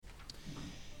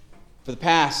For the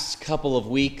past couple of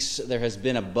weeks, there has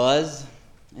been a buzz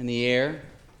in the air.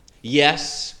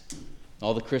 Yes,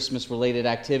 all the Christmas-related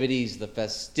activities, the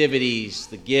festivities,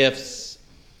 the gifts.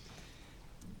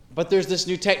 But there's this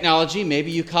new technology, maybe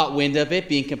you caught wind of it,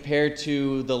 being compared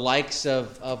to the likes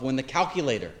of when the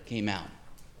calculator came out,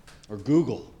 or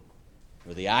Google,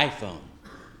 or the iPhone.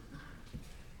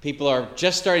 People are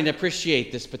just starting to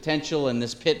appreciate this potential and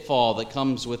this pitfall that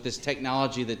comes with this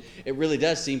technology that it really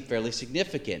does seem fairly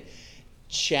significant.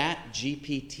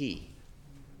 ChatGPT.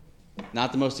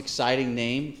 Not the most exciting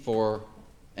name for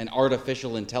an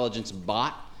artificial intelligence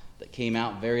bot that came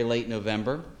out very late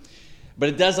November, but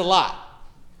it does a lot.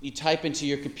 You type into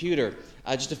your computer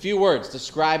just a few words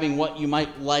describing what you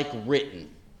might like written,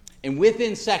 and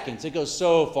within seconds, it goes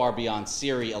so far beyond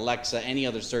Siri, Alexa, any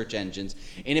other search engines,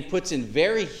 and it puts in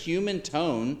very human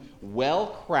tone,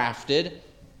 well-crafted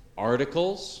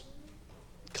articles,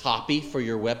 copy for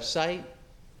your website,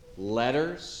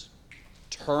 letters,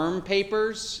 term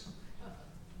papers,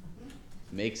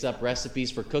 makes up recipes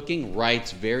for cooking,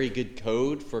 writes very good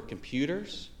code for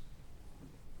computers.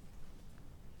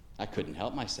 I couldn't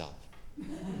help myself.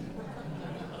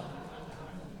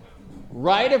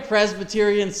 Write a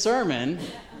Presbyterian sermon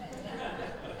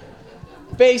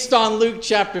based on Luke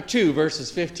chapter 2,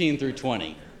 verses 15 through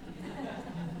 20.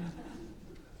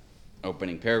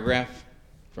 Opening paragraph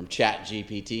from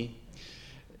ChatGPT.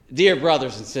 Dear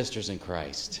brothers and sisters in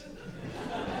Christ.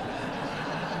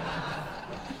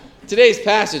 Today's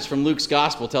passage from Luke's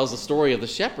Gospel tells the story of the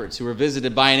shepherds who were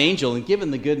visited by an angel and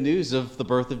given the good news of the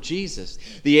birth of Jesus.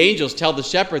 The angels tell the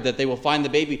shepherd that they will find the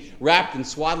baby wrapped in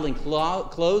swaddling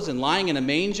clothes and lying in a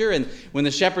manger. And when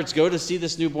the shepherds go to see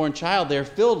this newborn child, they are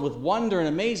filled with wonder and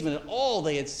amazement at all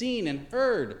they had seen and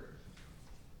heard.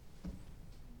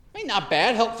 Not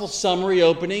bad, helpful summary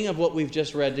opening of what we've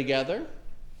just read together.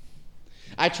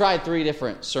 I tried 3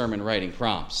 different sermon writing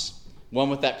prompts. One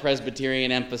with that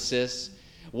Presbyterian emphasis.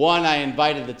 One, I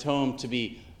invited the tone to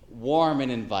be warm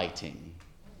and inviting.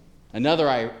 Another,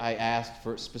 I asked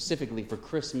for specifically for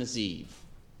Christmas Eve.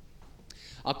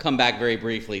 I'll come back very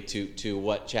briefly to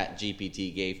what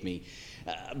ChatGPT gave me.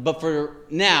 But for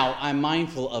now, I'm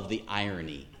mindful of the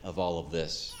irony of all of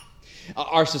this.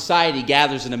 Our society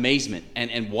gathers in amazement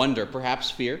and wonder,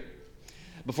 perhaps fear,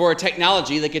 before a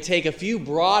technology that could take a few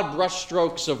broad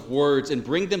brushstrokes of words and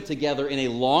bring them together in a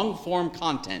long-form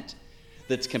content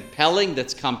that's compelling,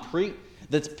 that's concrete,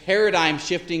 that's paradigm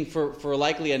shifting for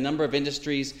likely a number of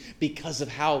industries because of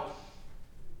how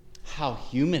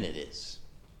human it is.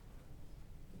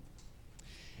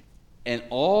 And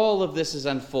all of this is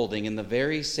unfolding in the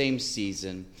very same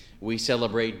season we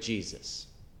celebrate Jesus,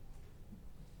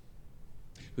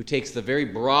 who takes the very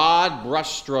broad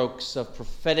brushstrokes of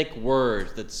prophetic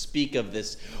words that speak of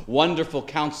this wonderful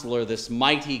counselor, this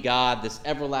mighty God, this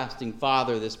everlasting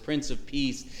Father, this Prince of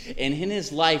Peace, and in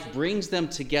his life brings them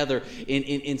together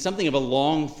in something of a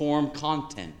long-form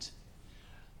content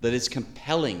that is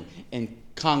compelling and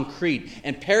concrete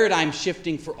and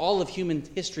paradigm-shifting for all of human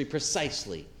history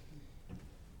precisely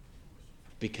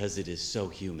because it is so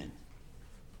human.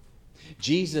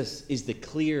 Jesus is the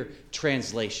clear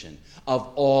translation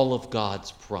of all of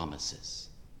God's promises.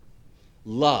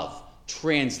 Love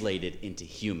translated into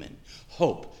human.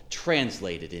 Hope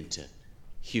translated into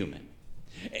human.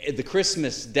 The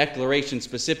Christmas declaration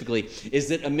specifically is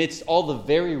that amidst all the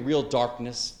very real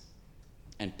darkness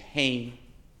and pain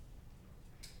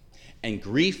and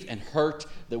grief and hurt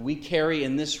that we carry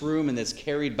in this room and that's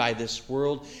carried by this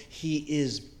world, he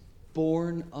is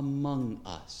born among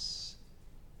us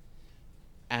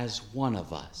as one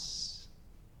of us.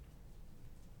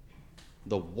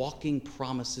 The walking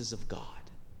promises of God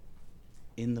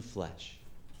in the flesh.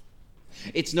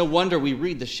 It's no wonder we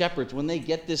read the shepherds, when they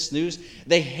get this news,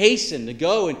 they hasten to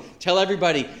go and tell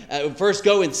everybody, first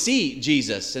go and see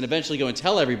Jesus, and eventually go and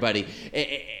tell everybody.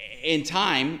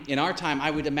 In our time,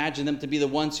 I would imagine them to be the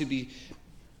ones who'd be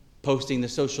posting the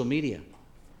social media,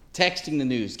 texting the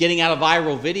news, getting out a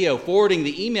viral video, forwarding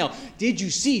the email. Did you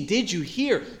see? Did you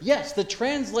hear? Yes, the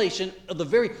translation of the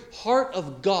very heart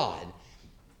of God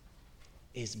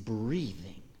is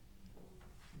breathing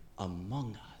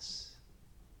among us.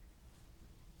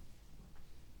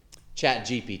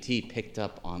 ChatGPT picked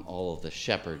up on all of the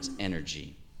shepherds'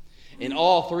 energy. In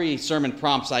all 3 sermon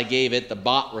prompts I gave it, the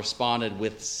bot responded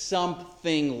with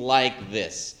something like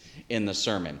this in the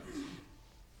sermon.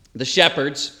 The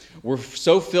shepherds were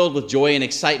so filled with joy and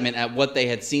excitement at what they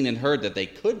had seen and heard that they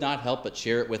could not help but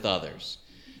share it with others.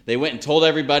 They went and told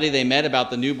everybody they met about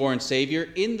the newborn Savior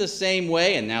in the same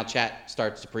way, and now Chat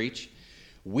starts to preach.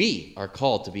 We are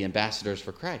called to be ambassadors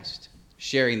for Christ,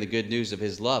 sharing the good news of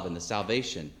his love and the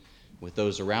salvation with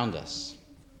those around us.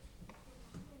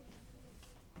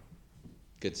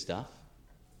 Good stuff.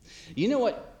 You know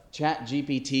what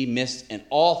ChatGPT missed in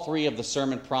all 3 of the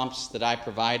sermon prompts that I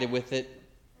provided with it?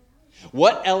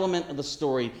 What element of the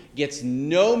story gets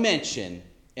no mention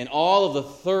in all of the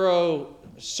thorough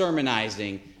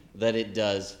sermonizing that it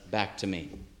does back to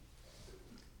me?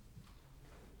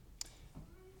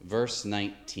 Verse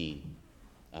 19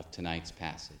 of tonight's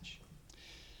passage.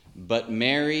 But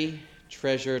Mary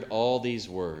treasured all these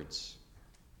words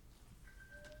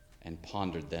and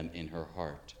pondered them in her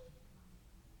heart.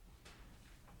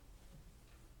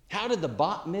 How did the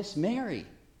bot miss Mary?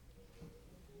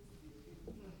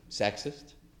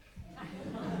 Sexist?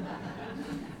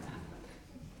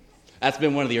 That's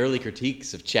been one of the early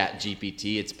critiques of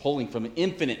ChatGPT. It's pulling from an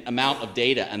infinite amount of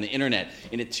data on the internet,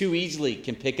 and it too easily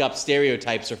can pick up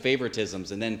stereotypes or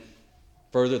favoritisms and then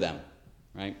further them,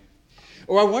 right?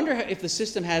 Or I wonder if the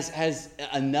system has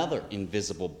another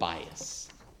invisible bias.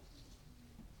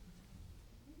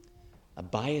 A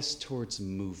bias towards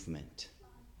movement.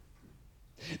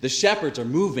 The shepherds are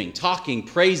moving, talking,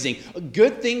 praising,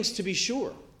 good things to be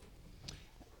sure.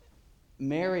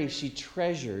 Mary, she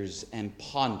treasures and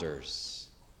ponders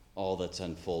all that's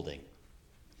unfolding.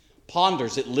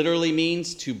 Ponders, it literally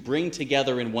means to bring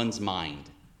together in one's mind.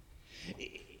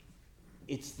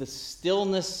 It's the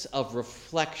stillness of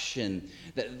reflection,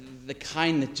 the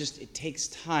kind that just, it takes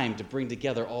time to bring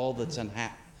together all that's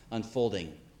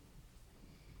unfolding.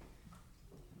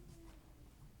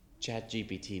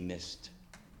 ChatGPT missed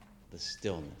the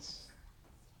stillness.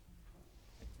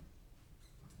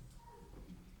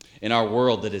 In our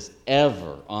world that is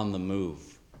ever on the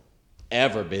move,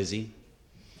 ever busy,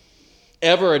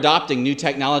 ever adopting new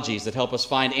technologies that help us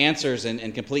find answers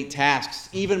and complete tasks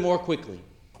even more quickly.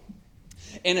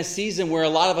 In a season where a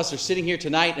lot of us are sitting here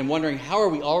tonight and wondering, how are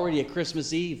we already at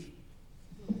Christmas Eve?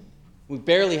 We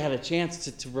barely had a chance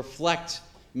to reflect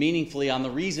meaningfully on the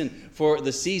reason for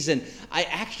the season. I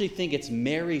actually think it's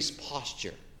Mary's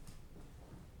posture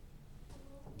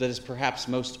that is perhaps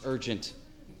most urgent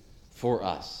for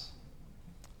us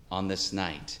on this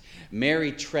night.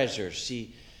 Mary treasures.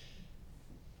 She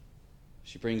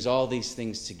brings all these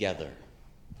things together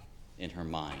in her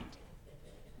mind.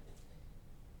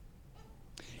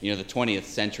 You know, the 20th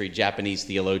century Japanese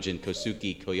theologian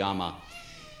Kosuke Koyama,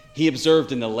 he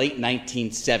observed in the late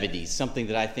 1970s something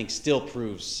that I think still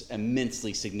proves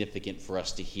immensely significant for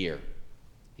us to hear.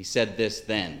 He said this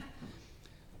then: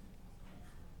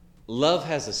 love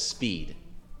has a speed.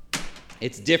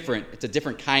 It's different. It's a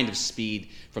different kind of speed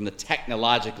from the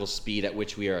technological speed at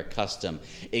which we are accustomed.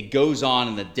 It goes on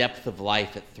in the depth of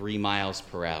life at 3 miles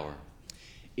per hour.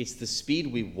 It's the speed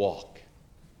we walk,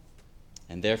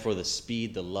 and therefore the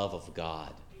speed the love of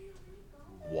God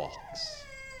walks.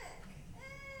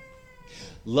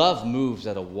 Love moves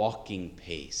at a walking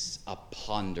pace, a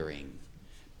pondering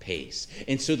pace.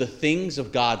 And so the things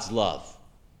of God's love,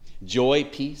 joy,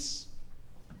 peace,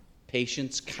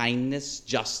 patience, kindness,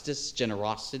 justice,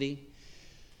 generosity,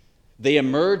 they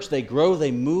emerge, they grow,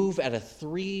 they move at a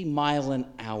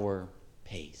 3-mile-an-hour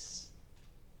pace.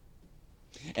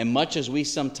 And much as we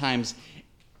sometimes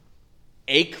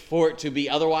ache for it to be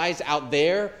otherwise out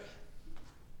there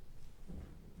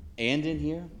and in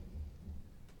here,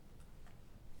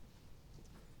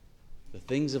 the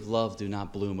things of love do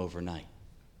not bloom overnight.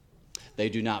 They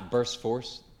do not burst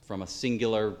forth from a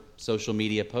singular social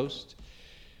media post.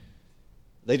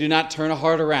 They do not turn a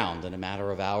heart around in a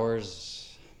matter of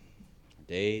hours,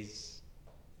 days.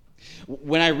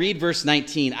 When I read verse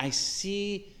 19, I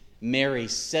see Mary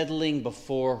settling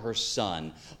before her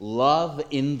son, love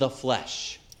in the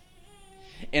flesh.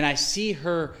 And I see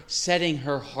her setting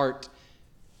her heart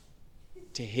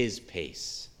to his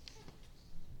pace,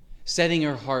 setting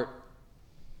her heart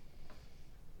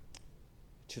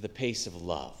to the pace of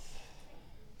love.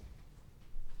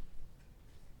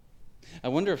 I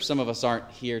wonder if some of us aren't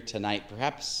here tonight,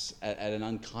 perhaps at an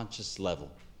unconscious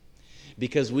level,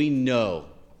 because we know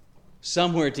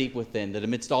somewhere deep within that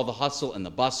amidst all the hustle and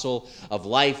the bustle of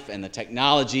life and the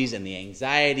technologies and the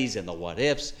anxieties and the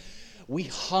what-ifs, we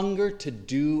hunger to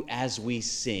do as we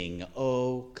sing,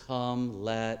 "Oh, come,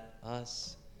 let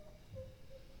us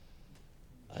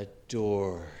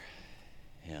adore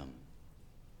him."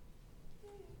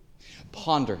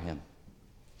 Ponder him.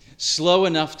 Slow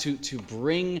enough to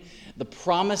bring the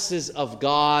promises of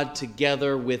God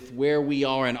together with where we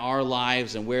are in our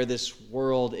lives and where this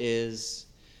world is.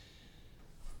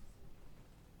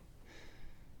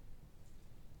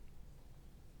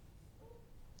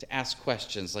 To ask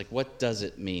questions like, what does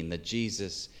it mean that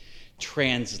Jesus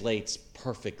translates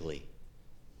perfectly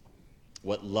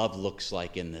what love looks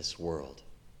like in this world?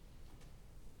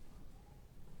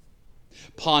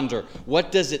 Ponder,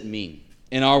 what does it mean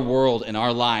in our world, in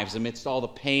our lives, amidst all the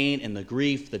pain and the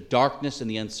grief, the darkness and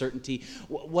the uncertainty?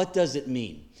 What does it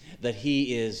mean that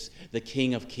he is the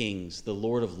King of Kings, the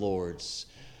Lord of Lords,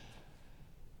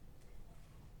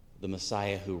 the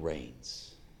Messiah who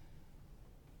reigns?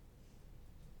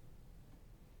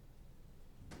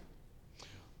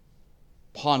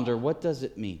 Ponder, what does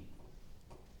it mean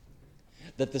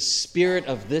that the Spirit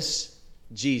of this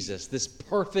Jesus, this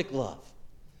perfect love,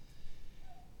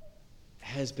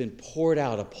 has been poured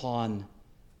out upon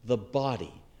the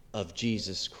body of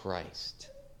Jesus Christ?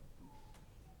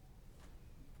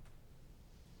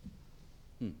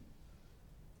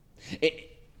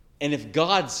 And if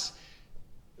God's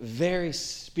very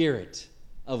Spirit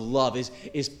of love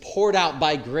is poured out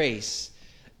by grace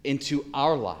into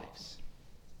our lives,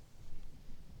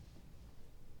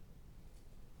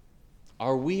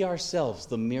 are we ourselves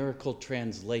the miracle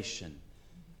translation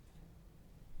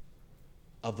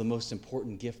of the most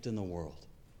important gift in the world?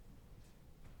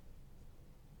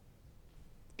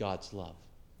 God's love.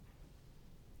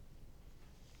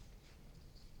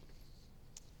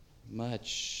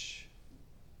 Much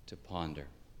to ponder.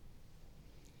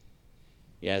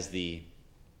 As the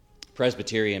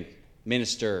Presbyterian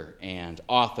minister and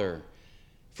author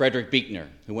Frederick Buechner,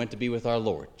 who went to be with our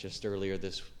Lord just earlier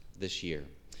this year,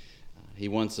 he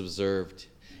once observed,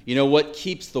 you know what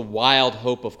keeps the wild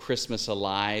hope of Christmas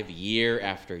alive year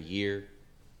after year?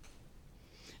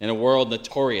 In a world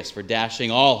notorious for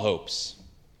dashing all hopes,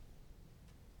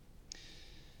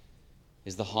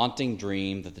 is the haunting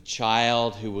dream that the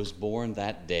child who was born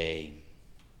that day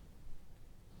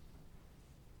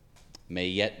may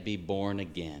yet be born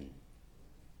again,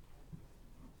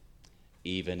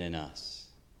 even in us.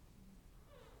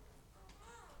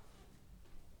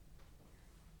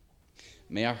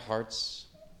 May our hearts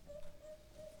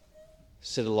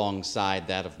sit alongside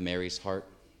that of Mary's heart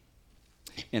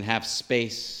and have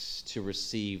space to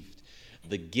receive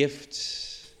the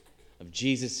gift of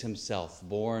Jesus himself,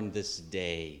 born this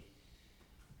day,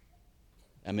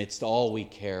 amidst all we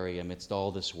carry, amidst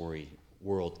all this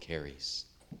world carries.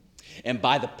 And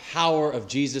by the power of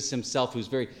Jesus himself, whose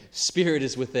very Spirit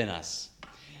is within us,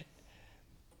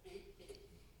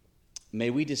 may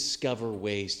we discover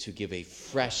ways to give a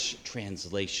fresh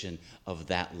translation of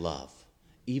that love,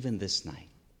 even this night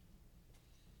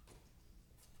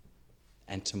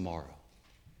and tomorrow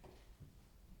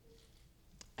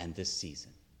and this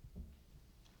season.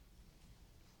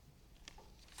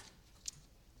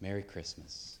 Merry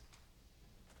Christmas.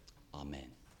 Amen.